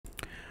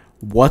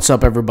What's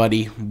up,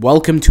 everybody?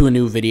 Welcome to a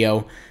new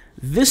video.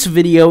 This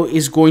video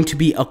is going to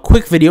be a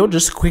quick video,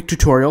 just a quick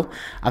tutorial.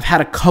 I've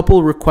had a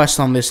couple requests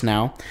on this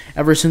now,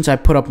 ever since I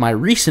put up my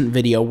recent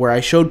video where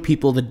I showed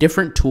people the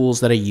different tools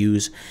that I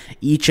use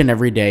each and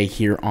every day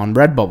here on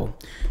Redbubble.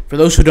 For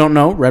those who don't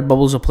know,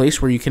 Redbubble is a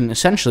place where you can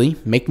essentially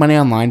make money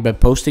online by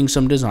posting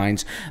some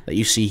designs that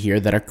you see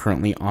here that are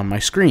currently on my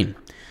screen.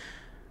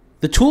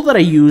 The tool that I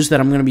use that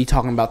I'm going to be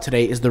talking about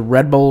today is the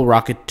Redbubble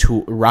Rocket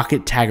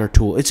Tagger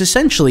tool. It's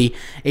essentially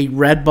a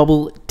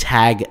Redbubble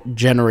tag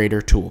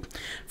generator tool.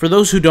 For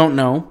those who don't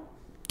know,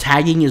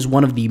 tagging is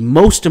one of the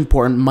most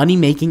important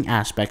money-making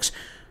aspects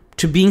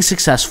to being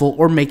successful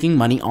or making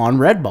money on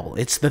Redbubble.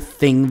 It's the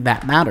thing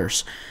that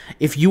matters.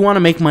 If you want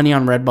to make money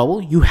on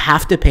Redbubble, you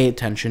have to pay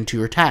attention to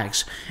your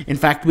tags. In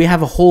fact, we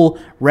have a whole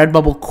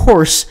Redbubble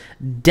course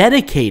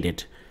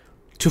dedicated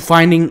to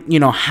finding,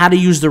 how to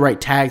use the right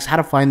tags, how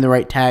to find the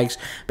right tags,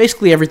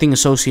 basically everything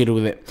associated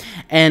with it.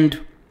 And,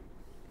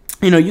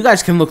 you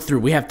guys can look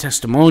through. We have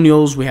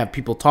testimonials, we have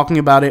people talking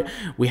about it,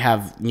 we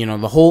have,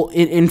 the whole,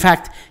 in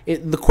fact,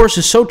 the course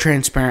is so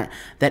transparent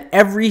that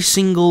every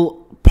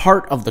single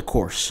part of the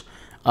course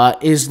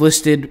is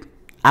listed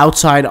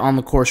outside on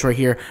the course right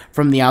here,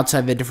 from the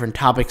outside, the different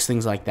topics,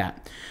 things like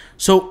that.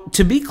 So,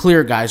 to be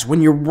clear, guys,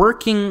 when you're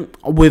working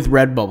with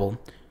Redbubble,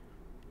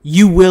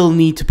 you will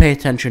need to pay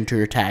attention to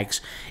your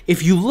tags.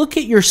 If you look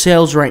at your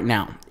sales right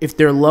now, if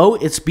they're low,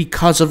 it's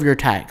because of your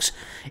tags.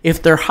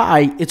 If they're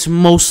high, it's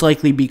most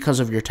likely because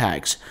of your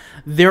tags.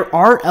 There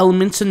are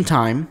elements in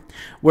time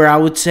where I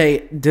would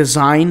say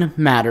design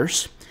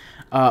matters.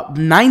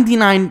 I'm not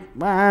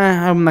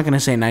going to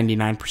say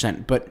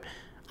 99%, but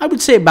I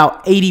would say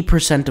about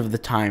 80% of the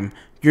time,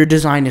 your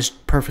design is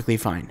perfectly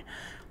fine.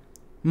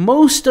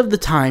 Most of the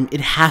time, it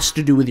has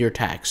to do with your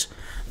tags.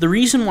 The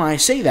reason why I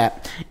say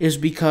that is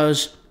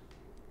because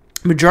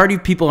majority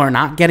of people are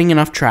not getting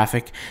enough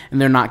traffic and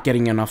they're not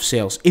getting enough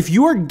sales. If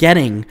you are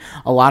getting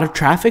a lot of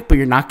traffic but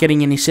you're not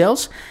getting any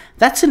sales,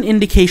 that's an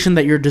indication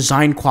that your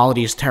design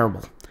quality is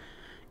terrible.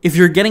 If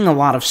you're getting not a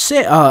lot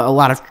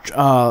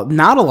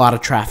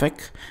of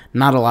traffic,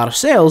 not a lot of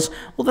sales,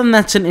 well, then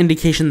that's an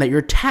indication that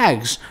your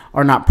tags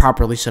are not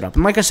properly set up.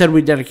 And like I said,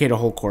 we dedicate a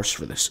whole course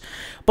for this.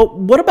 But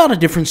what about a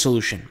different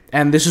solution?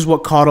 And this is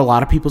what caught a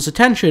lot of people's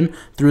attention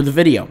through the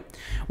video.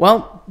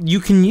 Well,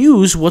 you can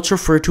use what's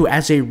referred to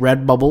as a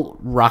Redbubble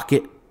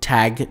Rocket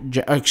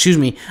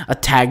a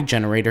tag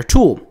generator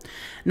tool.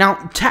 Now,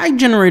 tag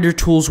generator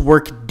tools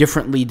work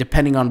differently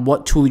depending on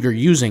what tool you're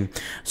using.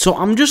 So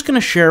I'm just going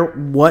to share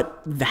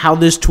how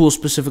this tool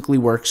specifically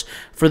works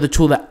for the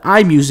tool that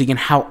I'm using and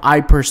how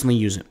I personally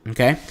use it,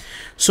 okay?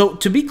 So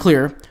to be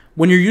clear,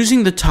 when you're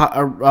using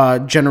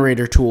the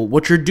generator tool,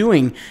 what you're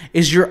doing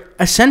is you're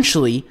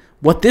essentially,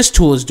 what this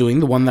tool is doing,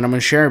 the one that I'm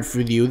going to share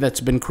with you that's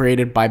been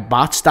created by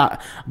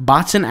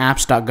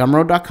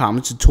botsandapps.gumroad.com.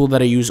 It's a tool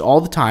that I use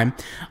all the time.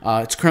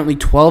 It's currently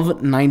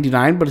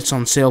 $12.99, but it's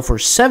on sale for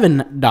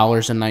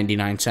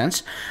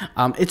 $7.99.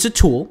 It's a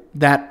tool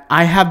that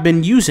I have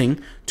been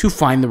using to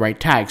find the right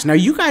tags. Now,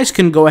 you guys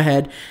can go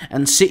ahead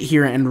and sit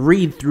here and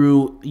read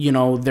through,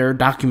 their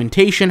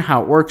documentation,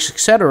 how it works,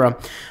 etc.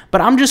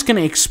 But I'm just going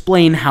to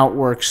explain how it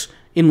works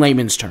in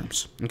layman's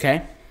terms,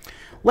 okay?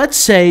 Let's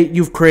say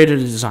you've created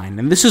a design,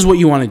 and this is what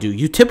you want to do.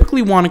 You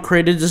typically want to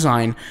create a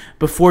design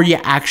before you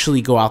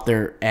actually go out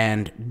there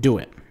and do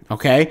it,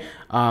 okay?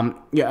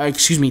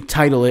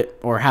 Title it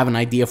or have an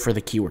idea for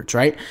the keywords,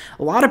 right?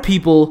 A lot of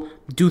people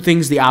do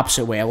things the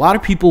opposite way. A lot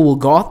of people will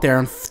go out there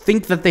and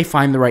think that they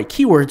find the right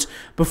keywords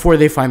before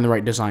they find the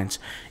right designs.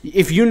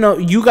 If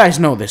you guys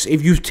know this.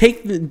 If you've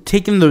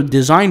taken the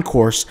design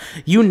course,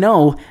 you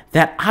know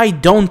that I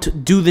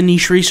don't do the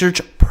niche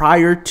research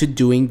prior to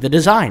doing the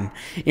design.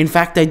 In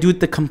fact, I do it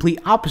the complete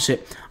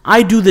opposite.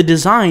 I do the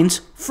designs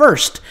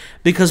first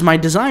because my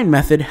design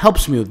method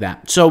helps me with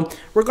that. So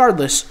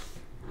regardless,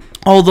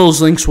 all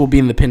those links will be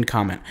in the pinned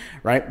comment,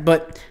 right?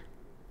 But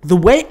the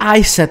way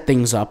I set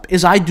things up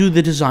is I do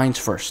the designs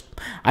first.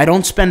 I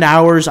don't spend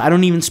hours, I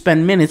don't even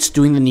spend minutes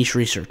doing the niche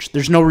research.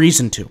 There's no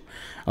reason to,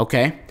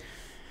 okay?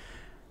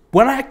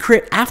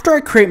 After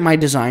I create my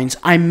designs,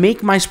 I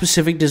make my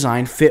specific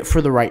design fit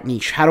for the right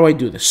niche. How do I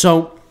do this?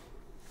 So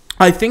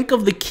I think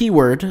of the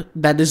keyword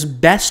that is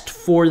best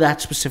for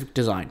that specific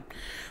design.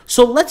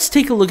 So let's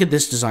take a look at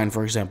this design,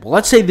 for example.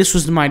 Let's say this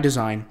was my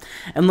design,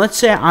 and let's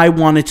say I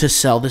wanted to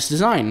sell this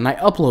design, and I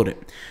upload it.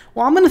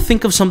 Well, I'm going to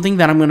think of something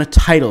that I'm going to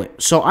title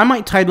it. So I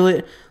might title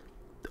it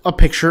a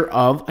picture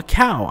of a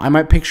cow. I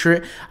might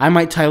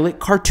title it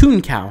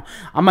cartoon cow.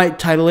 I might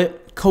title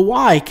it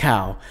kawaii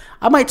cow.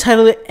 I might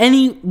title it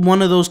any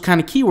one of those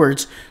kind of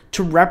keywords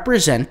to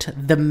represent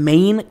the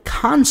main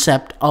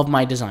concept of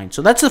my design.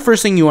 So that's the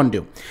first thing you want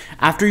to do.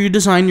 After you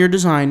design your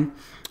design,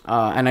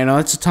 and I know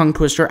that's a tongue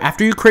twister,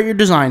 after you create your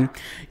design,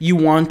 you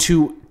want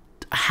to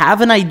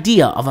have an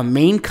idea of a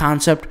main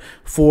concept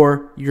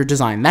for your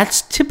design.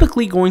 That's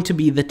typically going to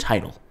be the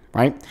title,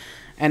 right?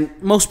 And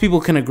most people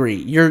can agree.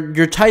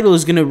 Your title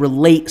is going to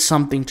relate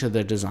something to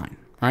the design,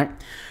 right?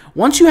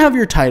 Once you have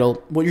your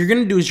title, what you're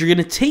going to do is you're going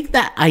to take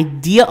that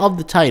idea of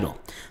the title,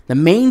 the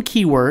main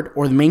keyword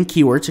or the main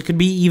keywords, it could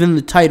be even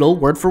the title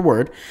word for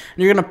word,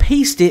 and you're going to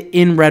paste it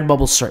in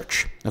Redbubble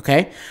search,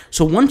 okay?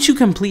 So once you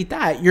complete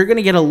that, you're going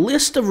to get a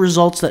list of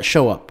results that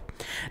show up.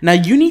 Now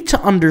you need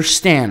to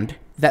understand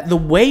that the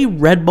way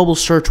Redbubble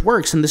search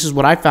works, and this is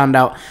what I found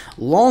out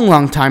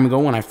long time ago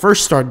when I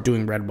first started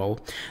doing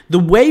Redbubble, the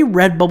way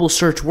Redbubble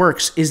search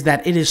works is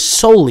that it is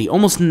solely,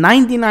 almost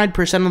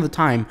 99% of the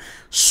time,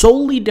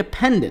 solely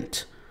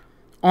dependent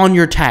on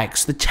your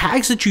tags, the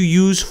tags that you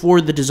use for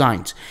the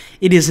designs.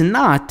 It is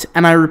not,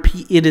 and I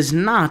repeat, it is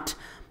not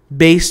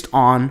based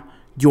on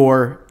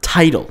your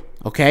title,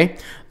 okay?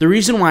 The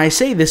reason why I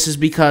say this is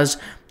because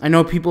I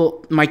know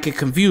people might get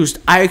confused.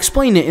 I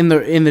explain it in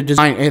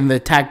the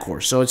tag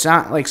course, so it's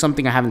not like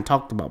something I haven't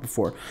talked about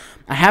before.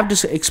 I have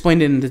just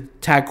explained it in the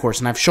tag course,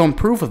 and I've shown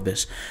proof of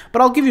this.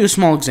 But I'll give you a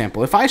small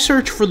example. If I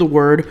search for the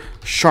word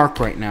shark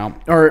right now,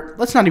 or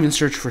let's not even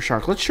search for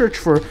shark. Let's search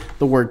for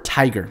the word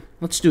tiger.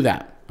 Let's do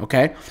that,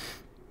 okay?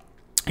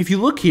 If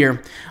you look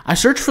here, I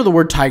search for the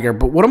word tiger,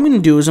 but what I'm going to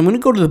do is I'm going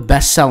to go to the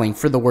best selling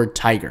for the word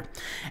tiger.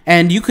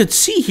 And you could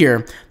see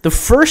here, the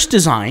first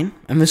design,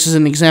 and this is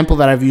an example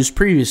that I've used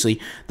previously,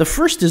 the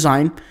first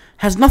design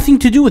has nothing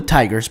to do with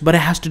tigers, but it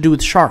has to do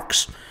with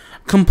sharks.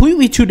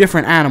 Completely two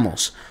different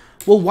animals.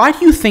 Well, why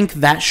do you think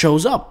that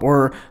shows up?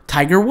 Or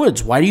Tiger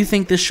Woods, why do you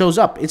think this shows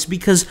up? It's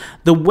because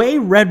the way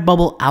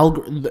Redbubble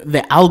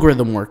the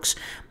algorithm works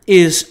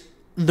is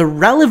the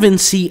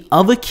relevancy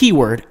of a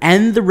keyword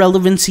and the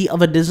relevancy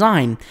of a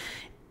design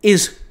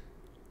is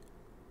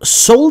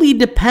solely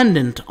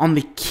dependent on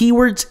the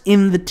keywords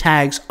in the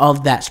tags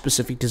of that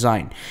specific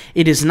design.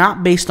 It is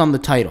not based on the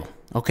title,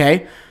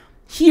 okay?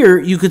 Here,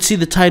 you could see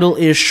the title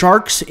is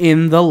Sharks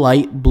in the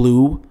Light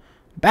Blue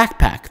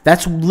Backpack.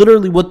 That's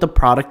literally what the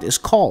product is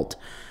called.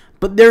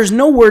 But there's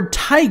no word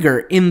tiger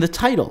in the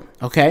title,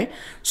 okay?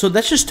 So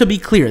that's just to be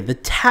clear. The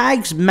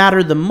tags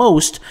matter the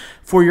most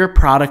for your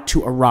product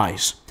to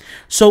arise.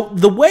 So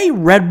the way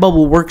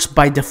Redbubble works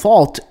by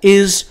default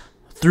is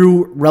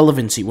through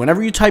relevancy.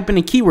 Whenever you type in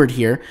a keyword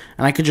here,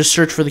 and I could just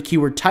search for the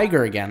keyword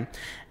tiger again,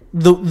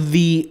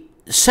 the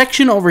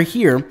section over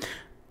here,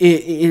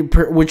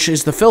 which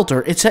is the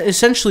filter, it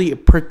essentially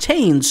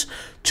pertains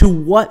to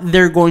what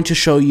they're going to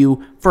show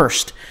you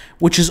first,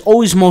 which is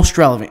always most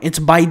relevant. It's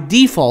by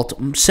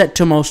default set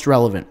to most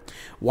relevant.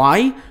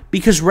 Why?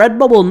 Because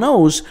Redbubble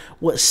knows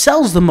what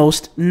sells the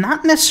most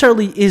not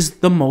necessarily is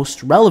the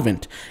most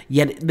relevant,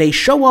 yet they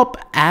show up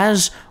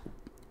as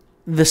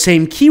the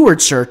same keyword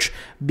search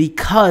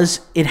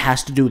because it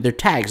has to do with their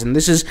tags. And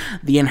this is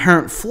the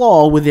inherent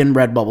flaw within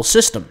Redbubble's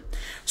system.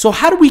 So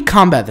how do we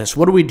combat this?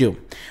 What do we do?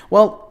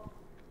 Well,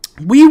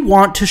 we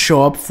want to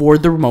show up for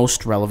the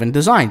most relevant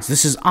designs.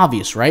 This is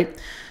obvious, right?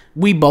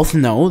 We both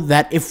know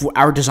that if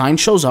our design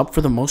shows up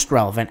for the most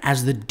relevant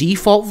as the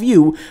default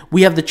view,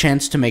 we have the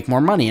chance to make more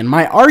money. And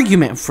my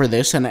argument for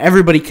this, and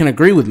everybody can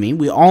agree with me,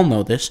 we all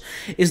know this,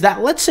 is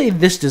that let's say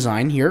this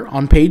design here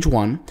on page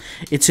 1,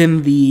 it's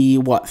in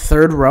the,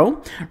 third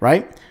row,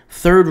 right?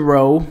 Third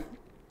row,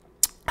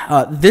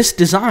 this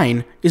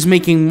design is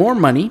making more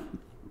money,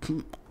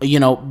 you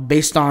know,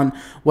 based on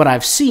what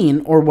I've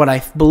seen or what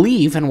I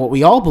believe and what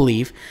we all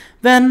believe,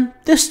 than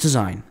this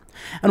design.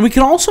 And we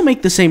can also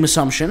make the same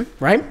assumption,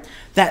 right,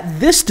 that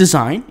this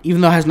design,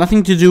 even though it has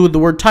nothing to do with the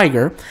word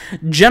tiger,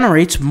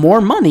 generates more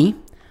money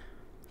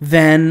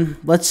than,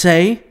 let's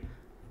say,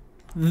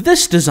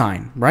 this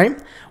design,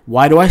 right?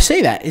 Why do I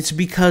say that? It's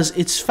because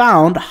it's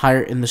found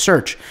higher in the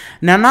search.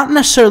 Now, not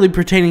necessarily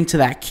pertaining to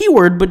that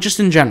keyword, but just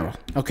in general,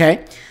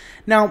 okay?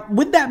 Now,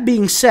 with that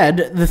being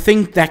said, the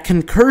thing that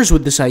concurs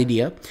with this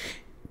idea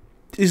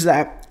is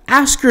that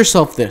ask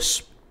yourself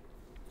this.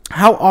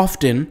 How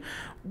often,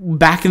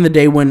 back in the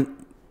day when,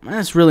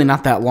 it's really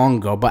not that long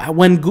ago, but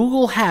when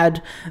Google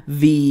had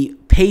the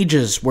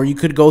pages where you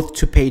could go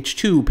to page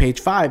 2, page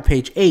 5,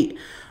 page 8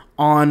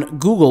 on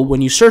Google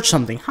when you search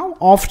something, how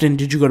often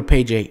did you go to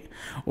page 8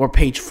 or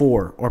page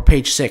 4 or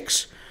page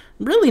 6?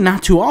 Really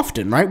not too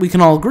often, right? We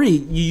can all agree.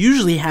 You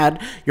usually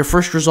had your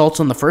first results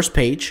on the first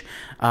page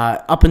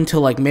up until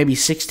like maybe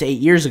 6 to 8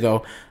 years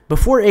ago.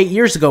 Before 8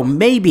 years ago,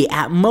 maybe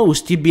at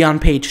most you'd be on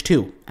page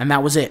 2, and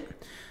that was it.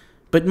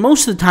 But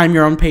most of the time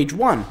you're on page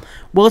 1.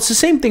 Well, it's the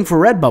same thing for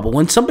Redbubble.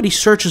 When somebody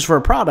searches for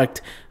a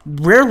product,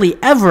 rarely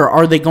ever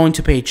are they going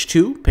to page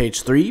 2,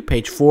 page 3,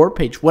 page 4,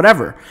 page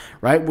whatever,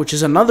 right? Which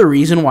is another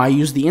reason why I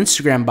use the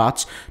Instagram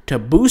bots to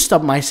boost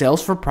up my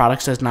sales for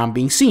products that's not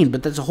being seen.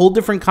 But that's a whole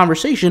different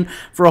conversation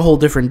for a whole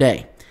different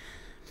day.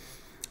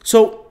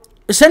 So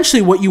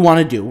essentially what you want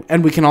to do,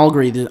 and we can all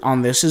agree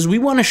on this, is we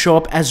want to show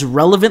up as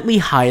relevantly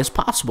high as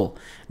possible.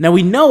 Now,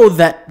 we know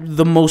that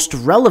the most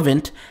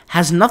relevant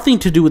has nothing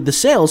to do with the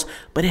sales,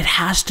 but it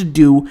has to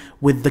do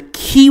with the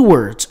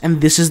keywords, and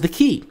this is the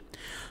key.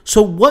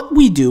 So what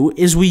we do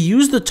is we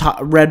use the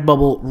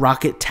Redbubble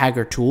Rocket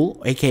Tagger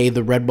tool, aka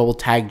the Redbubble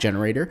Tag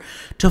Generator,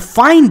 to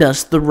find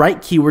us the right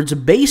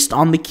keywords based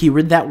on the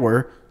keyword that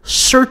we're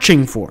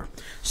searching for.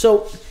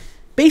 So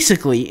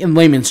Basically, in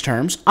layman's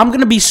terms, I'm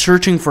going to be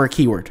searching for a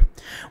keyword.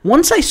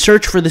 Once I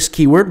search for this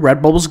keyword,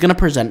 Redbubble is going to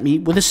present me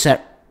with a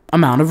set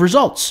amount of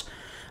results.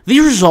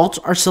 These results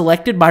are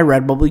selected by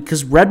Redbubble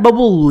because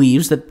Redbubble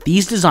believes that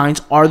these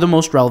designs are the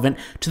most relevant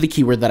to the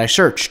keyword that I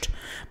searched.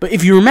 But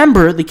if you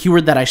remember, the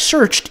keyword that I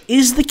searched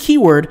is the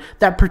keyword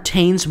that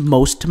pertains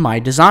most to my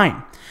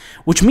design,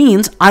 which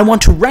means I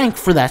want to rank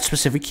for that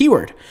specific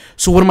keyword.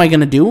 So what am I going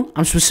to do?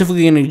 I'm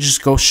specifically going to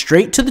just go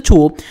straight to the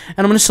tool, and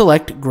I'm going to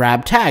select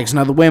grab tags.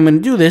 Now, the way I'm going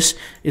to do this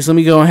is, let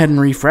me go ahead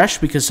and refresh,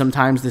 because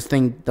sometimes this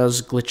thing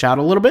does glitch out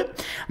a little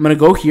bit. I'm going to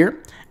go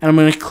here, and I'm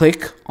going to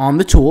click on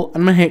the tool, and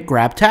I'm going to hit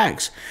grab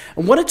tags.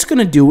 And what it's going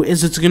to do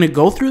is it's going to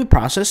go through the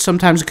process.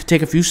 Sometimes it could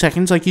take a few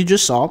seconds like you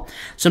just saw.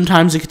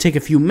 Sometimes it could take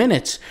a few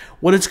minutes.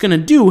 What it's going to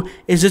do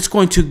is it's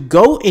going to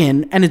go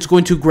in and it's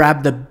going to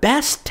grab the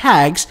best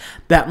tags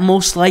that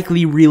most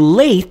likely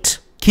relate,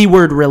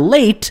 keyword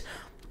relate,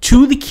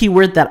 to the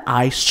keyword that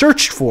I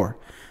searched for.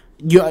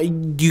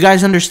 You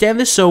guys understand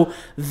this? So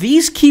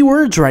these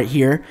keywords right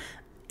here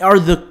are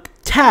the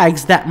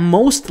tags that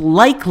most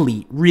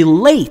likely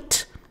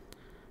relate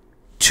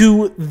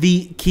to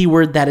the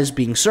keyword that is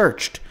being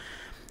searched.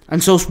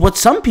 And so what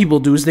some people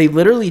do is they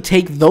literally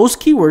take those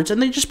keywords and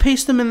they just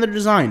paste them in their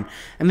design,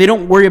 and they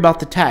don't worry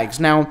about the tags.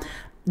 Now,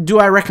 do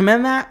I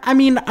recommend that? I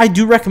mean, I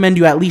do recommend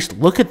you at least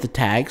look at the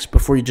tags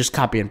before you just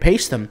copy and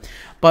paste them.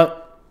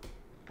 But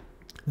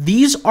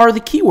these are the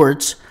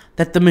keywords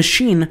that the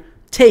machine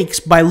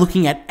takes by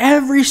looking at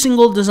every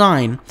single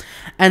design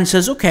and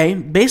says, okay,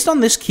 based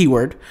on this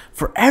keyword,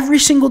 for every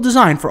single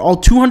design, for all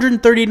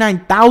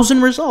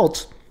 239,000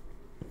 results,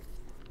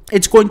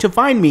 it's going to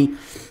find me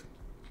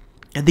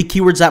the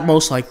keywords that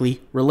most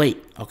likely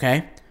relate,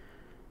 okay?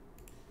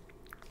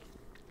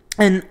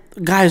 And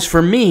guys,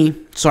 for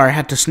me, sorry, I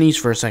had to sneeze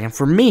for a second.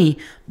 For me,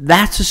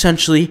 that's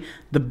essentially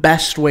the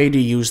best way to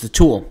use the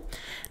tool.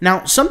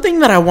 Now, something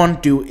that I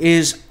want to do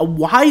is, a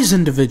wise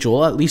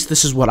individual, at least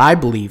this is what I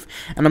believe,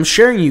 and I'm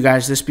sharing you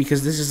guys this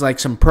because this is like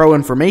some pro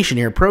information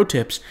here, pro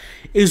tips,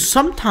 is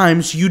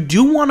sometimes you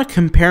do want to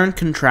compare and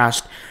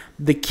contrast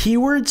the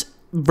keywords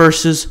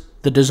versus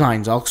the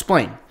designs. I'll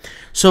explain.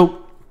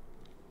 So,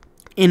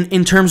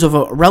 in terms of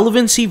a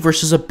relevancy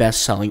versus a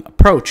best-selling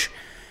approach,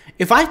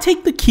 if I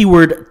take the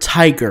keyword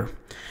tiger,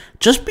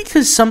 just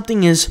because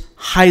something is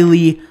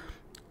highly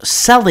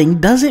selling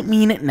doesn't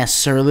mean it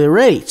necessarily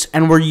rates.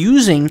 And we're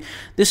using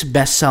this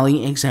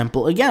best-selling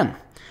example again.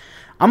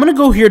 I'm going to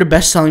go here to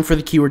best-selling for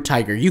the keyword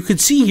tiger. You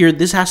could see here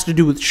this has to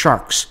do with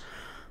sharks.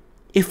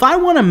 If I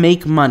want to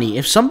make money,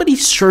 if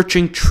somebody's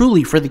searching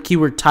truly for the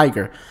keyword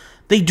tiger,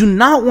 they do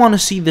not want to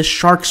see this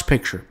shark's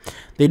picture.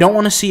 They don't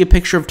want to see a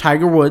picture of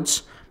Tiger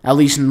Woods, at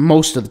least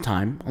most of the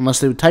time, unless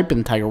they would type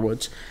in Tiger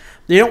Woods.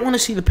 They don't want to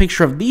see the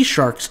picture of these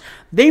sharks.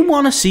 They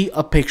want to see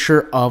a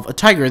picture of a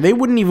tiger. They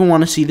wouldn't even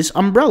want to see this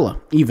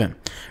umbrella, even,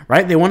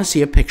 right? They want to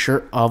see a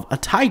picture of a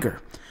tiger.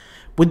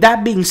 With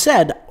that being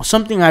said,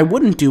 something I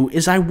wouldn't do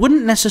is I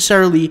wouldn't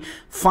necessarily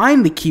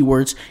find the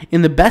keywords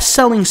in the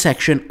best-selling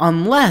section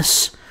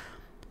unless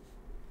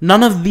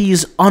none of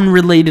these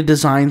unrelated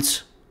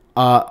designs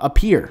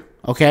appear.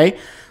 Okay,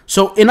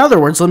 so in other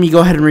words, let me go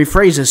ahead and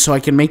rephrase this so I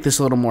can make this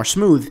a little more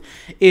smooth,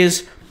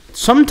 is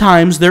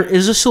sometimes there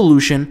is a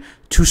solution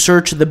to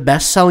search the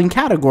best-selling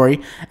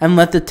category and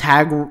let the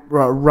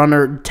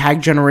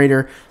tag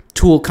generator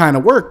tool kind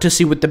of work to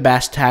see what the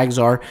best tags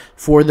are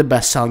for the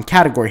best-selling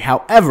category.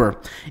 However,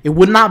 it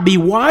would not be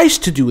wise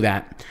to do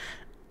that,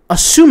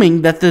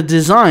 assuming that the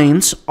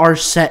designs are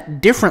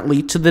set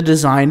differently to the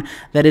design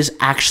that is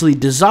actually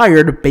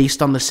desired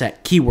based on the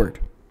set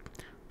keyword.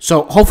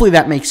 So hopefully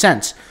that makes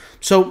sense.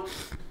 So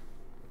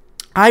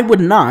I would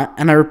not,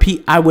 and I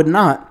repeat, I would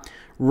not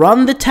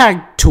run the tag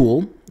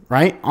tool,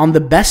 right, on the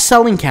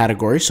best-selling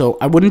category. So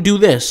I wouldn't do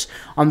this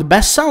on the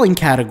best-selling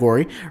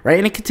category, right?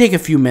 And it could take a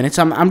few minutes.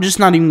 I'm just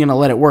not even going to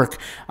let it work.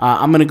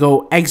 I'm going to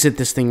go exit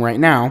this thing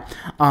right now.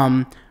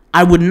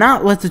 I would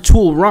not let the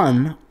tool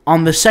run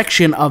on the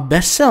section of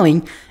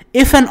best-selling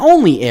if and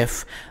only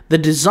if the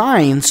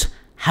designs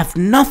have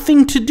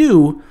nothing to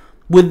do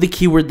with the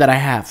keyword that I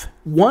have.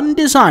 One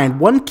design,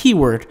 one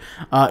keyword,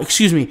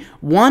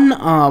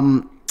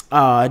 one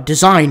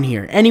design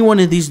here, any one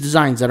of these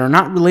designs that are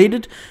not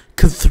related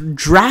could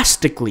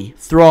drastically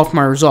throw off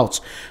my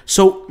results.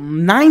 So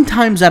 9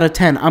 times out of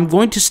 10, I'm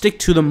going to stick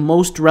to the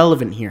most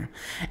relevant here.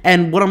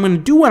 And what I'm going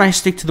to do when I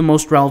stick to the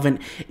most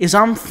relevant is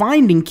I'm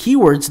finding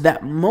keywords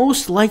that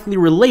most likely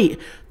relate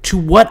to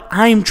what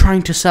I'm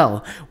trying to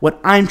sell, what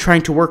I'm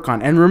trying to work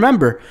on. And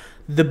remember,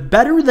 the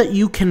better that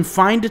you can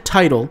find a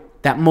title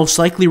that most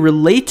likely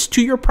relates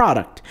to your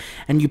product,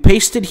 and you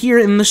paste it here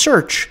in the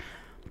search,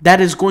 that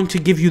is going to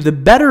give you the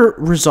better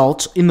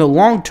results in the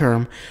long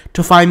term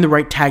to find the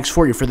right tags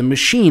for you, for the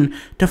machine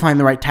to find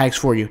the right tags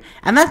for you.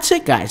 And that's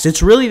it, guys.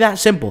 It's really that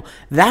simple.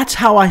 That's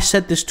how I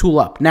set this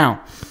tool up.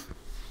 Now,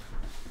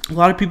 a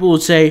lot of people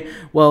would say,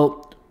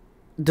 well,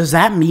 does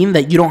that mean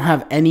that you don't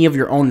have any of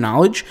your own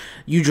knowledge?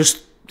 You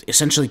just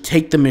essentially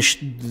take the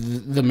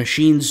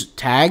machine's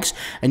tags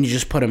and you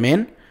just put them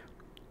in?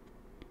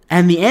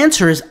 And the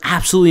answer is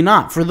absolutely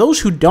not. For those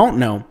who don't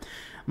know,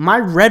 my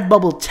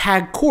Redbubble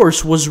tag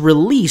course was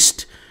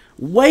released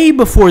way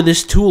before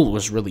this tool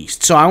was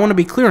released. So I want to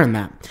be clear on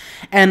that.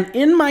 And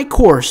in my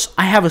course,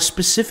 I have a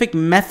specific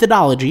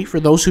methodology. For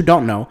those who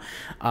don't know,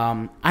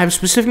 I have a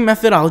specific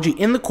methodology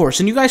in the course.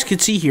 And you guys can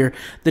see here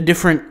the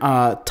different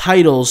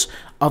titles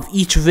of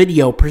each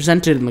video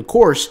presented in the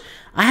course.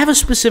 I have a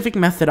specific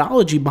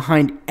methodology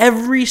behind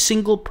every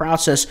single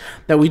process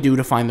that we do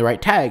to find the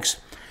right tags.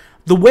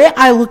 The way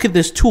I look at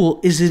this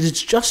tool is that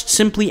it's just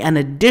simply an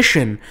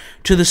addition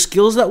to the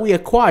skills that we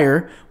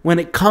acquire when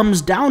it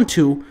comes down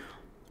to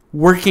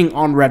working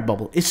on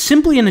Redbubble. It's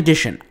simply an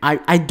addition.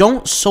 I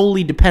don't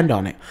solely depend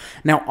on it.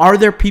 Now, are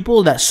there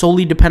people that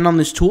solely depend on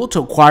this tool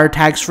to acquire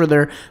tags for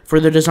their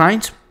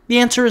designs? The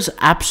answer is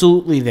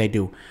absolutely they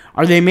do.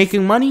 Are they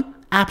making money?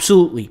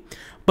 Absolutely.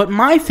 But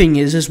my thing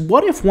is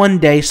what if one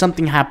day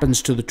something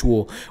happens to the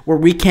tool where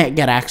we can't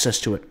get access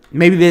to it?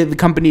 Maybe the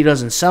company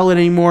doesn't sell it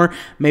anymore.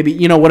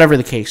 Maybe, whatever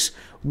the case.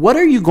 What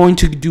are you going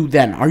to do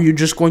then? Are you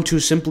just going to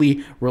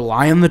simply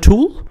rely on the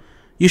tool?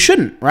 You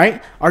shouldn't,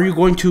 right? Are you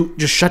going to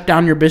just shut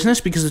down your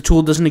business because the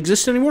tool doesn't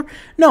exist anymore?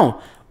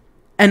 No.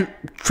 And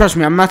trust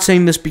me, I'm not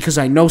saying this because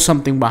I know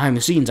something behind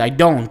the scenes. I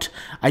don't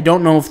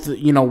know if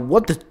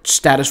what the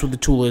status with the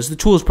tool is. The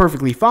tool is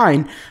perfectly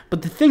fine,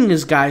 but the thing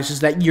is, guys, is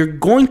that you're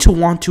going to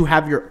want to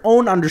have your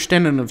own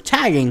understanding of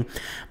tagging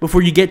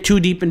before you get too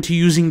deep into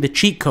using the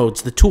cheat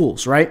codes, the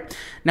tools, right?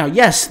 Now,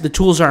 yes, the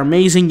tools are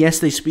amazing. Yes,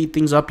 they speed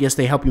things up. Yes,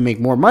 they help you make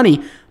more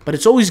money, but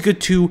it's always good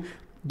to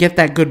get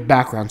that good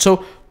background.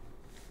 So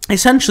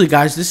essentially,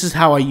 guys, this is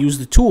how I use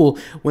the tool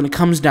when it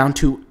comes down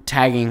to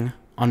tagging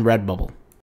on Redbubble.